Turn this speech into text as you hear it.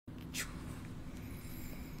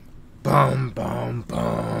Bum, bum,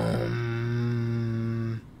 bum.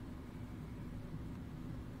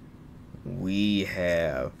 We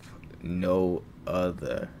have no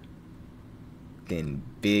other than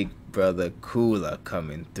Big Brother Cooler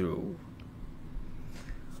coming through.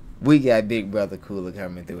 We got Big Brother Cooler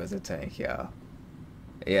coming through as a tank, y'all.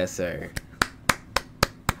 Yes, sir.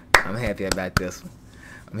 I'm happy about this one.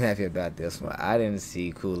 I didn't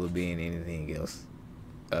see Cooler being anything else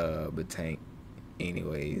but tank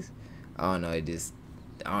anyways. I don't know,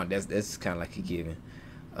 that's kind of like a given.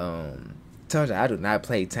 Told you I do not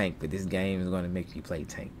play tank, but this game is going to make you play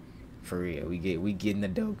tank. For real. We getting the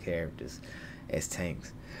dope characters as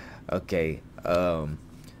tanks. Okay.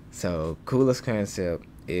 So Cooler's concept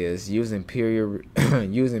is using period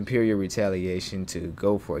retaliation to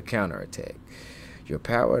go for a counterattack. Your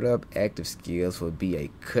powered up active skills will be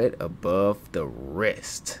a cut above the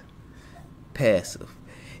rest. Passive.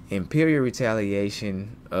 Imperial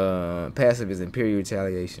retaliation. Passive is Imperial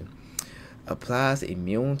retaliation. Applies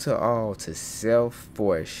immune to all to self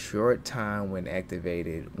for a short time when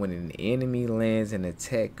activated. When an enemy lands an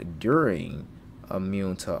attack during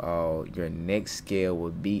immune to all, your next skill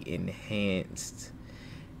will be enhanced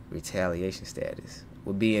retaliation status.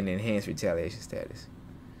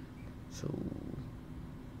 So,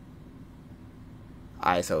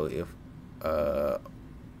 alright, so if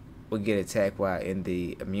we get attacked while in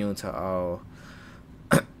the immune to all,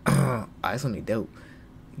 it's gonna be dope.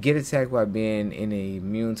 Get attacked while being in the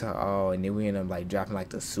immune to all, and then we end up like dropping like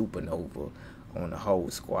the supernova on the whole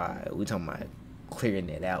squad. We talking about clearing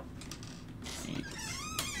it out.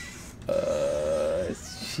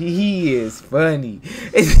 She is funny.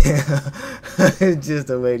 It's just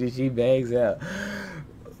the way that she bangs out.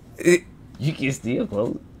 You can still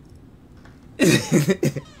quote.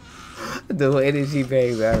 The way that she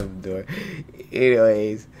bangs out of the door.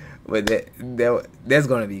 Anyways, but that's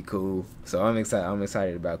gonna be cool. So I'm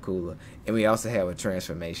excited about Cooler. And we also have a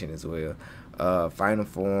transformation as well. Final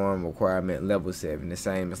form requirement level 7. The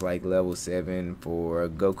same as like level 7 for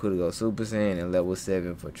Goku to go Super Saiyan and level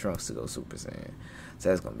 7 for Trunks to go Super Saiyan. So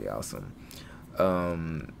that's gonna be awesome.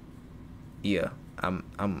 Yeah, I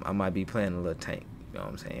might be playing a little tank. You know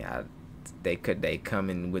what I'm saying? They come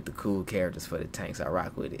in with the cool characters for the tanks. I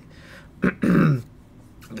rock with it.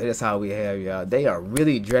 But that's how we have, y'all. They are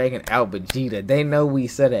really dragging out Vegeta. They know we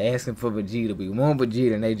started asking for Vegeta. We want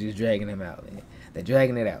Vegeta, and they just dragging him out. Man. They're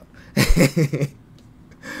dragging it out.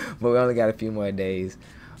 But we only got a few more days.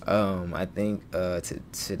 I think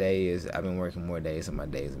today is. I've been working more days, so my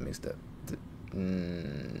days are mixed up.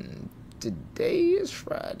 Today is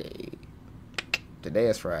Friday.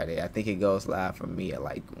 I think it goes live for me at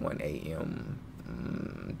like 1 a.m.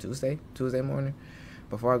 Tuesday morning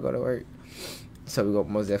before I go to work. So we go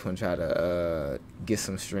most definitely try to get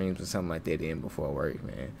some streams or something like that in before work,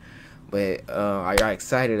 man. But are y'all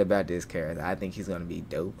excited about this character? I think he's gonna be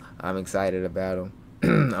dope. I'm excited about him.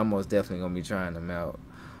 I'm most definitely gonna be trying him out.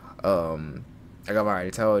 Like I've already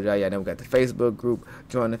told y'all know we got the Facebook group.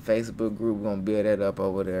 Join the Facebook group. We're gonna build that up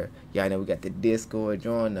over there. Y'all know we got the Discord.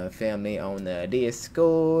 Join the family on the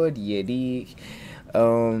Discord. You dig?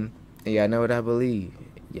 Y'all know what I believe.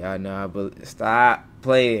 Y'all know I believe. Stop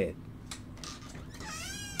playing.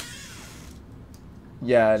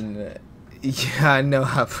 Y'all know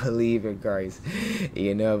I believe in Christ.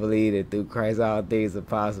 You know I believe that through Christ all things are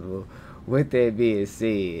possible. With that being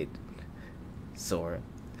said, Sora.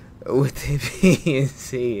 With that being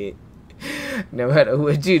said, no matter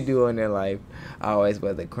what you do in their life, always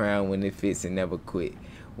wear the crown when it fits and never quit.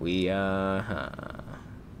 We